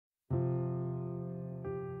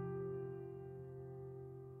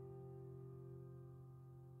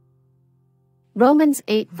Romans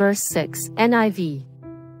 8 verse 6 NIV.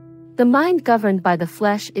 The mind governed by the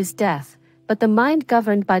flesh is death, but the mind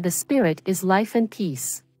governed by the Spirit is life and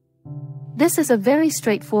peace. This is a very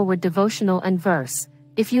straightforward devotional and verse.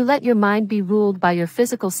 If you let your mind be ruled by your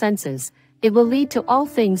physical senses, it will lead to all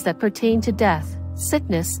things that pertain to death,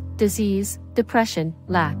 sickness, disease, depression,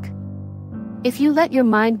 lack. If you let your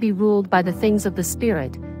mind be ruled by the things of the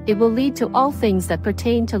Spirit, it will lead to all things that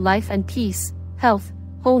pertain to life and peace, health,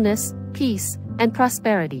 wholeness, peace, and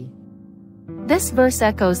prosperity. This verse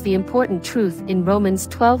echoes the important truth in Romans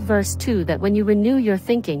 12 verse 2 that when you renew your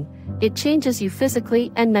thinking, it changes you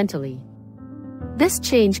physically and mentally. This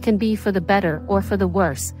change can be for the better or for the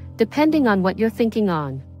worse, depending on what you're thinking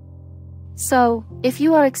on. So, if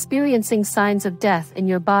you are experiencing signs of death in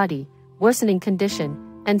your body, worsening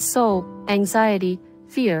condition, and soul, anxiety,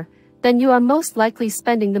 fear, then you are most likely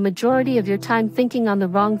spending the majority of your time thinking on the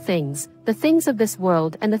wrong things, the things of this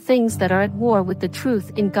world and the things that are at war with the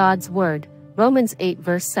truth in God's Word, Romans 8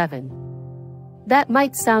 verse 7. That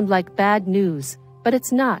might sound like bad news, but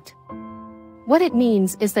it's not. What it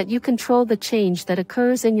means is that you control the change that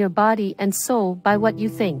occurs in your body and soul by what you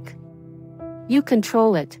think. You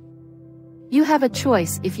control it. You have a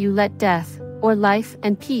choice if you let death, or life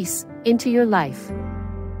and peace, into your life.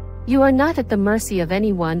 You are not at the mercy of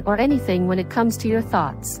anyone or anything when it comes to your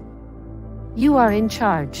thoughts. You are in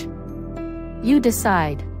charge. You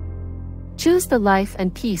decide. Choose the life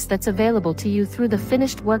and peace that's available to you through the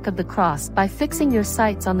finished work of the cross by fixing your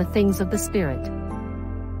sights on the things of the Spirit.